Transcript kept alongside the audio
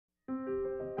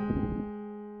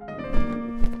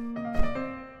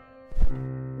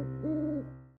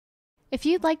If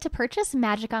you'd like to purchase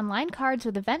Magic Online cards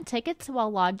with event tickets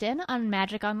while logged in on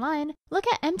Magic Online, look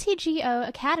at MTGO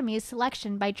Academy's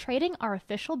selection by trading our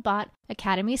official bot,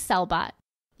 Academy Sellbot.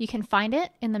 You can find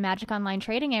it in the Magic Online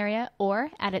trading area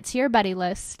or add it to your buddy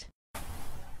list.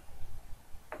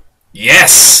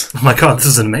 Yes! Oh my god, this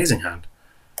is an amazing hand.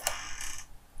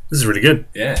 This is really good.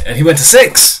 Yeah, and he went to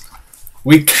 6.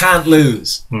 We can't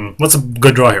lose. What's a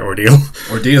good draw here? Ordeal?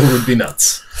 Ordeal would be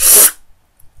nuts.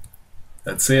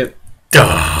 That's it.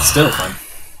 Still fun.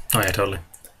 Oh yeah, totally.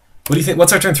 What do you think?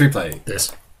 What's our turn 3 play?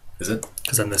 This. Is it?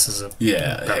 Because then this is a...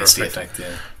 Yeah, it's the effect,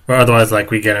 yeah. Or otherwise, like,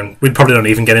 we get in... We'd probably don't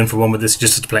even get in for one with this,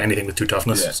 just to play anything with 2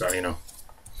 toughness. Yeah. So, you know.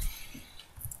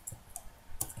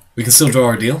 We can still draw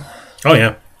Ordeal. Oh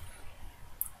yeah.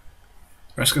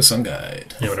 Rescue Sun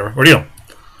Guide. Yeah, whatever. Ordeal.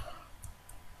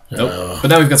 Nope. But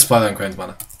now we've got Supply Line Crane's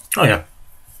mana. Oh yeah.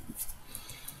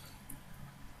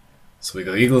 So we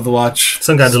go Eagle of the Watch.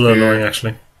 Sun Guide's a little Spear. annoying,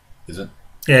 actually. Is it?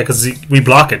 Yeah, because we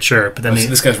block it, sure, but then So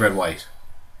this guy's red-white.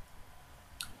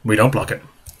 we don't block it.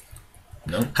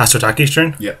 No? Has to attack each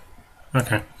turn? Yeah.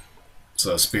 Okay.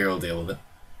 So Spear will deal with it.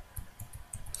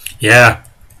 Yeah.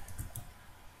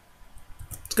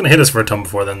 It's going to hit us for a ton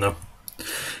before then, though.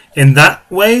 In that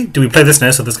way, do we play this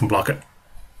now so this can block it?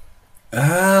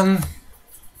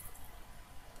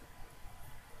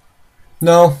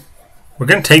 No. We're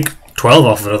going to take 12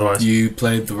 off of it otherwise. You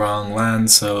played the wrong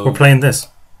land, so... We're playing this.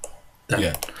 Damn.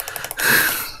 Yeah.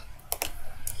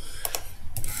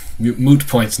 Moot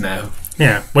points now.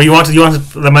 Yeah. Well, you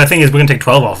wanted... My thing is we're going to take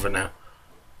 12 off of it now.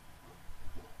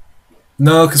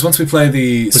 No, because once we play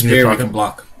the Spear, we block can it.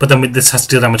 block. But then this has to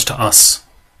deal damage to us.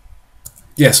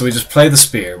 Yeah, so we just play the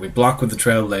Spear, we block with the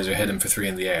Trailblazer, hit him for 3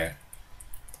 in the air.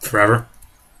 Forever.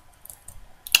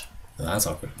 Oh, that's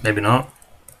awkward. Maybe not.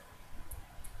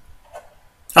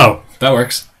 Oh. That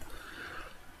works.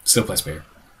 Still play Spear.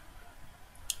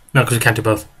 No, because we can't do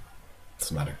both.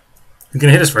 Doesn't matter. He's going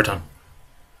to hit us for a ton.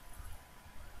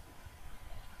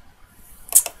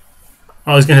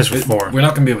 Oh, he's going to hit us for 4. We're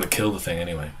not going to be able to kill the thing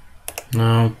anyway.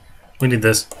 No. We need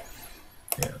this.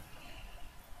 Yeah.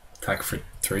 Attack for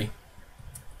 3.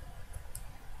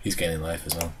 He's gaining life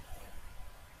as well.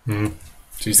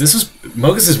 Jeez, this is...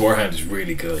 Mogus's Warhound is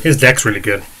really good. His deck's really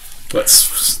good.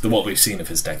 That's what we've seen of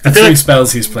his deck. The I feel 3 like-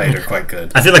 spells he's played are quite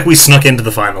good. I feel like we snuck into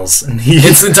the finals. And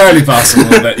It's entirely possible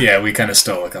that, yeah, we kind of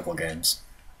stole a couple games.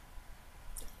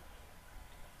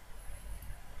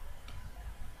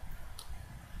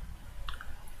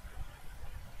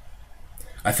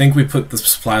 I think we put the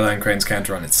Supply Line Crane's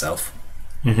counter on itself.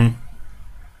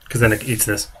 Because then it eats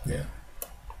this. Yeah.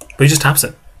 But he just taps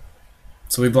it.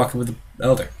 So we block it with the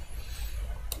Elder.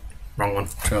 Wrong one.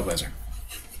 Trailblazer.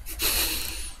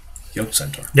 Yoke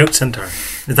Centaur. Yoke Centaur.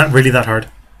 Is that really that hard?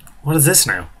 What is this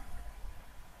now?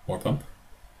 More pump.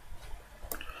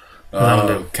 That'll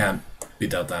Oh, do. can't be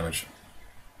dealt damage.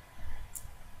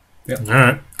 Yep.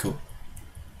 Alright. Cool.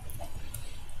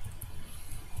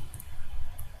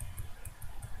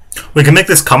 We can make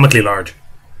this comically large.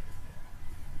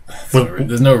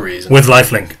 There's no reason. With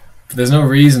lifelink. There's no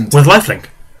reason to. With lifelink.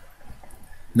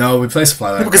 No, we play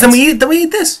Supply Line. Because then we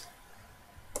eat this.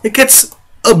 It gets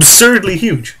absurdly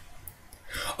huge.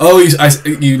 Oh,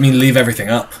 you mean leave everything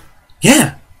up?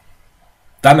 Yeah.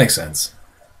 That makes sense.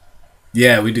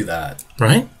 Yeah, we do that.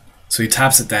 Right? So he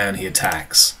taps it down, he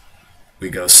attacks. We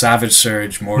go Savage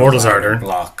Surge, Mortal's Ardor,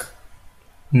 block.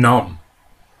 Nom.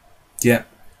 Yeah.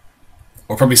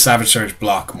 Or probably Savage Surge,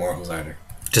 block, Mortal's Ardor.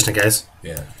 Just in case.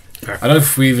 Yeah. Fair. I don't know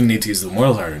if we even need to use the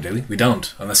Mortal's Ardor, do we? We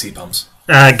don't, unless he pumps.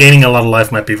 Gaining a lot of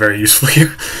life might be very useful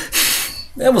here.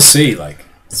 Yeah, we'll see. Like,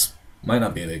 it might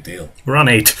not be a big deal. We're on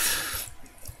 8.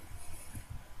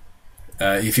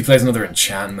 If he plays another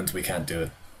enchantment, we can't do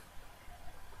it.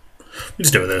 We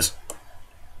just do it with this.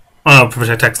 Oh,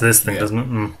 protects this thing, Yeah. doesn't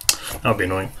it? That would be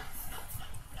annoying.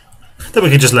 Then we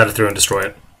can just let it through and destroy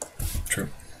it. True.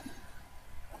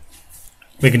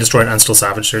 We can destroy it and still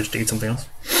Savage Surge to eat something else.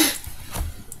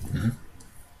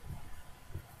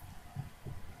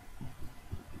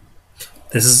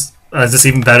 This is this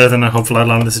even better than a hopeful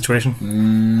outline of the situation?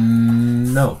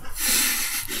 No.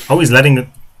 Oh, he's letting it.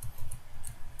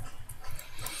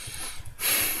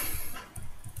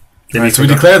 Right, so we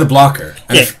declare the blocker.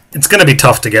 And Yeah, it's going to be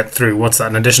tough to get through. What's that?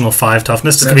 An additional 5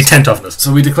 toughness? It's going to be 10 toughness.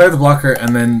 So we declare the blocker,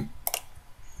 and then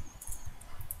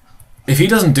if he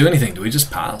doesn't do anything, do we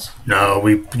just pass? No,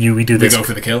 we do We this. go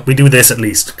for the kill? We do this at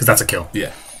least, because that's a kill.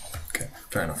 Yeah. Okay,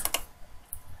 fair enough.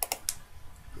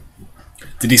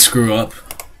 Did he screw up?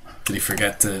 Did he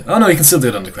forget to... Oh no, he can still do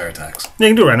it on declare attacks. Yeah, you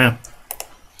can do it right now.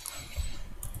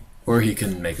 Or he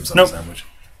can make himself Nope. a sandwich.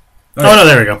 Oh, no,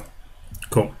 there we go.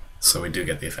 Cool. So we do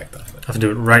get the effect off it. I have to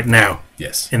do it right now.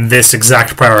 Yes. In this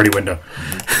exact priority window.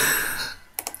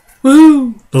 Woo!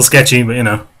 A little sketchy, but you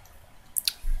know.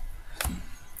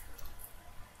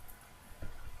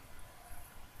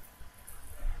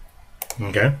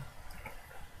 Okay.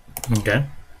 Okay.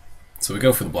 So we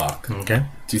go for the block. Okay.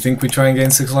 Do you think we try and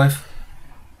gain 6 life?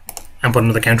 And put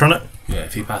another counter on it? Yeah,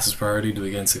 if he passes priority, do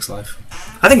we gain 6 life?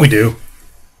 I think we do.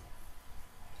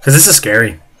 Because this is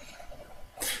scary.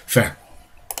 Fair.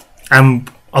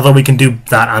 Although we can do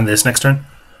that and this next turn.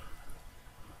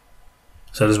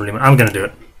 So it doesn't really matter. I'm going to do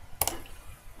it.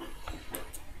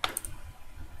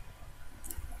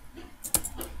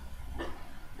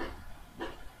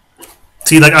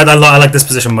 See, like I like this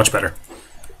position much better.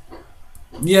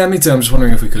 Yeah, me too. I'm just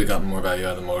wondering if we could have gotten more value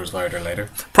out of the Motors Larder later.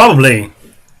 Probably.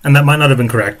 And that might not have been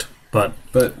correct. But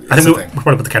I think we'll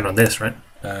probably put the counter on this, right?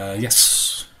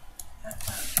 Yes.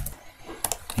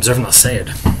 Observing I'll say it.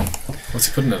 What's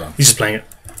he putting it on? He's just playing it.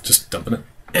 Just dumping it?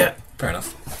 Yeah. Fair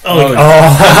enough. Oh.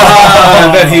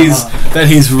 I bet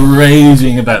he's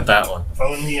raging about that one. If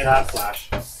only it had flash.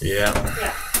 Yeah.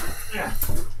 Yeah.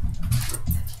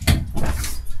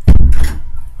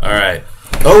 Alright.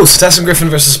 Oh, Stesson Griffin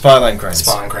versus Spyline Cranes.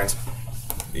 Spyline Cranes.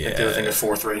 Yeah. I think it's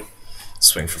 4-3.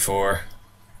 Swing for 4.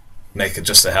 Make it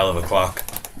just a hell of a clock.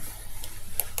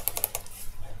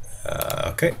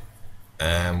 Okay.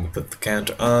 And we put the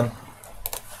counter on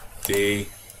the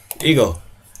Eagle.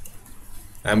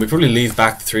 And we probably leave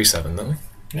back the 3-7, don't we?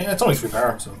 Yeah, it's only 3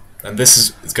 power, so. And this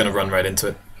is going to run right into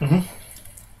it. Mm-hmm.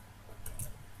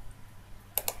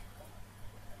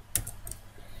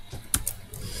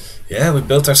 Yeah, we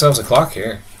built ourselves a clock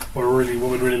here. What we'd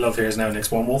really love here is now next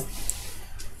one wolf.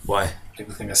 Why? Like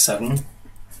the thing is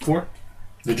 7-4.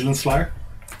 Vigilance Flyer.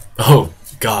 Oh,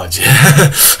 God,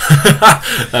 yeah.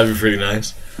 That'd be pretty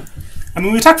nice. I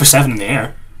mean, we attack for 7 in the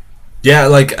air. Yeah,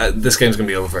 like, this game's going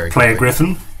to be over very quickly. Play a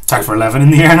Griffin. Attack for 11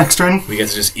 in the air next turn. We get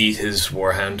to just eat his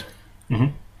Warhound.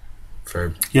 Mm-hmm.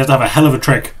 For you have to have a hell of a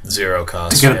trick 0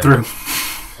 cost to get it through.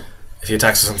 If he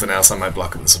attacks with something else, I might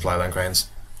block it with the Supply Line Cranes.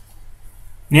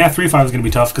 Yeah, 3-5 is going to be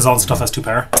tough because all the stuff has 2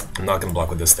 power. I'm not going to block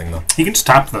with this thing, though. He can just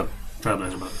tap the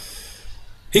Trailblazer, but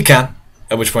he can,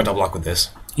 at which point I'll block with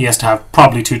this. He has to have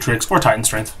probably 2 tricks or Titan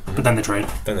Strength, but then they trade.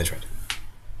 Then they trade.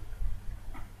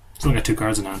 Still get 2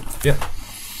 cards in hand. Yep.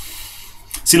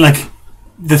 See, like,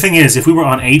 the thing is, if we were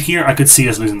on 8 here, I could see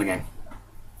us losing the game.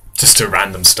 Just to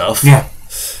random stuff? Yeah.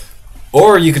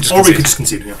 Or you could just concede. We could just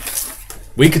concede, yeah.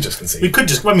 We could just concede. We could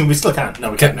just... I mean, we still can't.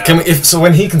 No, we can't now. Can we, so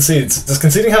when he concedes, does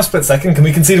conceding have split second? Can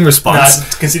we concede in response? Nah,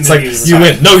 conceding it's like, you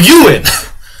win. No, you win!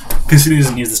 Conceding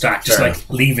doesn't use the stack. Just, like,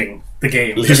 leaving the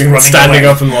game. Just standing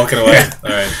up and walking away.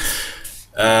 Alright.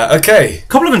 Okay.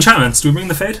 Couple of enchantments. Do we bring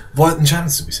the Fade? What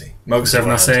enchantments did we see?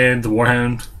 Seven Assaid, the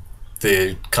Warhound.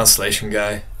 The Constellation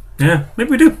guy. Yeah,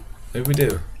 maybe we do. Maybe we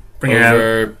do. Bring it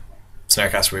out.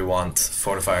 Snarecaster we want.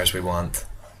 Fortifiers we want.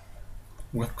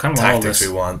 We kind of want all Tactics this.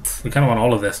 we want. We kind of want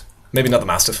all of this. Maybe not the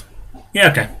Mastiff.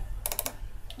 Yeah, okay.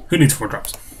 Who needs 4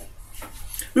 drops?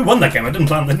 We won that game. I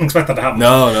didn't expect that to happen.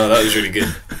 No, that was really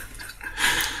good.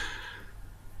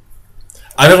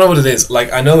 I don't know what it is.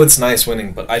 Like, I know it's nice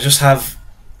winning, but I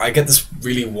get this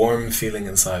really warm feeling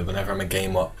inside whenever I'm a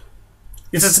game up.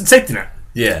 It's a safety net.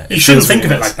 Yeah. You shouldn't think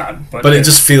of it like that. But it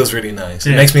just feels really nice.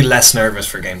 Yeah. It makes me less nervous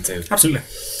for game 2. Absolutely.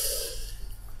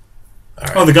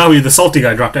 Right. Oh, the salty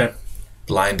guy dropped out.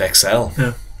 Blind excel.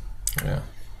 Yeah.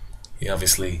 He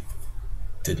obviously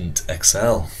didn't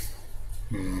excel.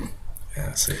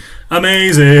 Yeah, see.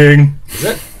 Amazing. Is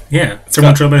it? Yeah.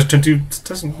 Someone Trailblazer turn 2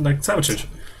 doesn't like Savage Surge.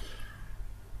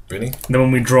 Really? And then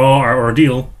when we draw our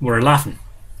ordeal, we're laughing.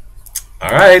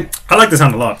 Alright. I like this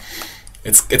hand a lot.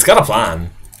 It's got a plan.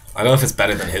 I don't know if it's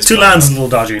better than his 2 plan. lands is a little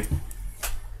dodgy.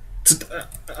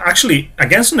 Actually,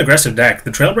 against an aggressive deck,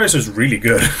 the Trailblazer is really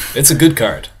good. It's a good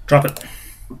card. Drop it.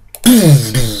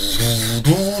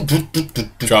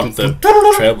 Drop the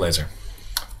Trailblazer.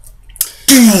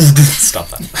 Stop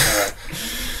that.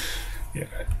 Yeah.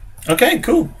 Okay,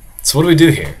 cool. So what do we do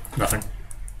here? Nothing.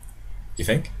 You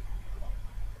think?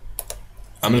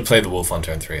 I'm going to play the wolf on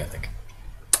turn 3, I think.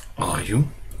 Are you?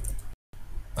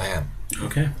 I am.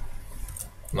 Okay.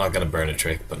 I'm not going to burn a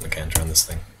trick, putting a counter on this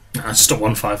thing. Nah, it's just a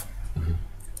 1-5.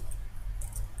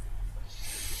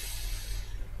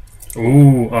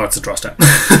 Ooh, oh, it's a draw step.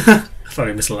 I thought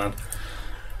I missed a land.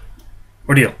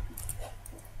 Ordeal.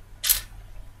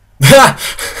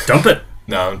 Dump it.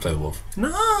 No, I'm going to play the wolf. No,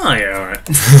 yeah, alright.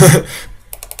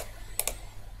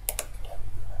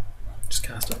 Just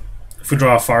cast it. If we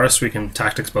draw a forest, we can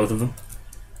tactics both of them.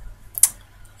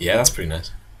 Yeah, that's pretty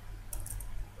nice.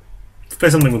 If we play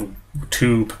something with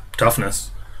 2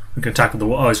 toughness, we can attack with the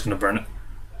wall. Oh, he's going to burn it.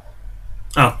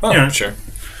 Oh, Oh, yeah. sure. I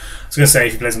was going to say,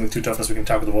 if you play something too toughness, we can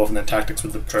attack with the wolf and then tactics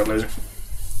with the trailblazer.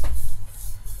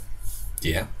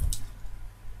 Yeah.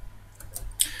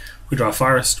 We draw a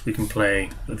forest, we can play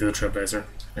with the other trailblazer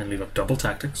and leave up double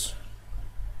tactics.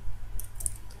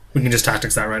 We can just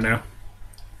tactics that right now.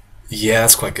 Yeah,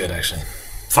 that's quite good, actually.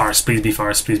 Forest, please be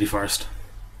forest, please be forest.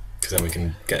 Because then we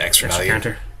can get extra Extra value.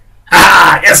 counter.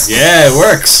 Ah, yes! Yeah, it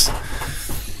works.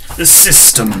 The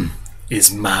system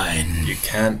is mine. You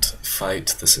can't fight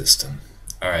the system.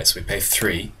 Alright, so we pay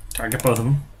 3. Target both of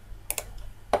them.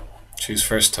 Choose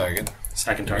first target.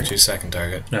 Second Or target. choose second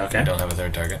target. Okay. We don't have a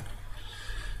third target.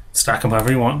 Stack them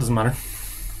however you want, doesn't matter.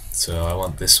 So I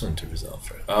want this one to resolve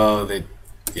first. Oh, they...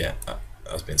 Yeah,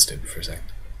 I was being stupid for a second.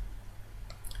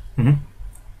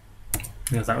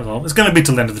 Yes, that was all. It's going to be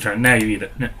till the end of the turn. Now you eat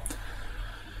it. Yeah.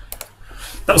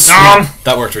 That was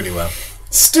That worked really well.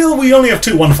 Still, we only have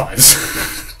 2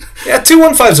 1/5s. Yeah, 2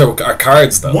 1/5s are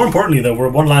cards, though. More importantly, though, we're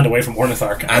 1 land away from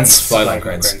Ornithark And Flyline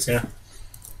Cranes. Yeah.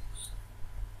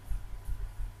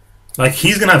 Like,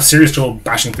 he's going to have serious trouble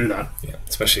bashing through that. Yeah,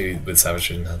 especially with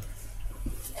Savagery in hand.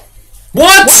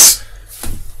 What?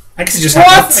 I guess he just What?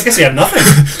 I guess he had nothing.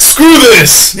 Screw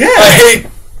this! Yeah. I hate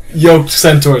yoked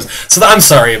centaurs. So I'm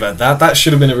sorry about that. That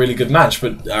should have been a really good match,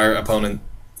 but our opponent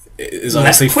is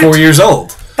honestly quit. 4 years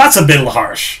old. That's a bit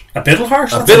harsh. A bit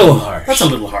harsh? A bit harsh. That's a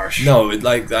little harsh. No,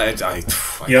 like I You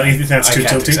don't think that's I too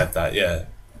can't tilty? accept that. Yeah,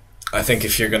 I think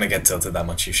if you're gonna get tilted that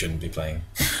much, you shouldn't be playing.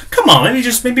 Come on,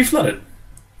 maybe flood it.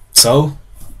 So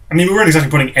I mean, we weren't exactly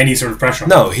putting any sort of pressure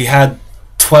on him. no, he had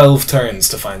 12 turns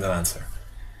to find an answer.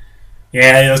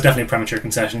 Yeah, it was definitely a premature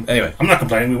concession. Anyway, I'm not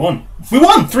complaining, we won. We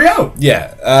won! 3-0!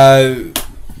 yeah.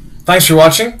 Thanks for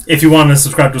watching. If you want to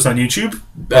subscribe to us on YouTube,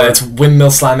 It's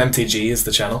Windmill Slam MTG is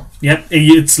the channel. yeah,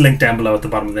 it's linked down below at the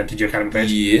bottom of the MTGO Academy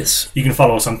page. Yes. You can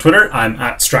follow us on Twitter. I'm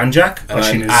at Strandjack. And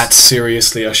Oshin I'm at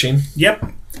Seriously Oshin.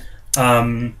 Yep.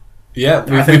 Yeah,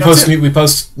 I think that's it. we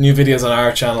post new videos on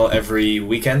our channel every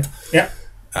weekend. Yep.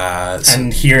 So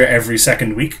And here every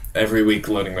second week. every week,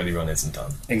 Loading Ready Run isn't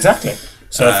on. Exactly.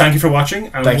 So thank you for watching.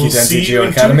 And thank you we'll to see MTGO you in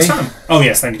 2 Academy. weeks' time. Oh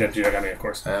yes, thank you to MTGO Academy, of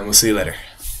course. And we'll see you later.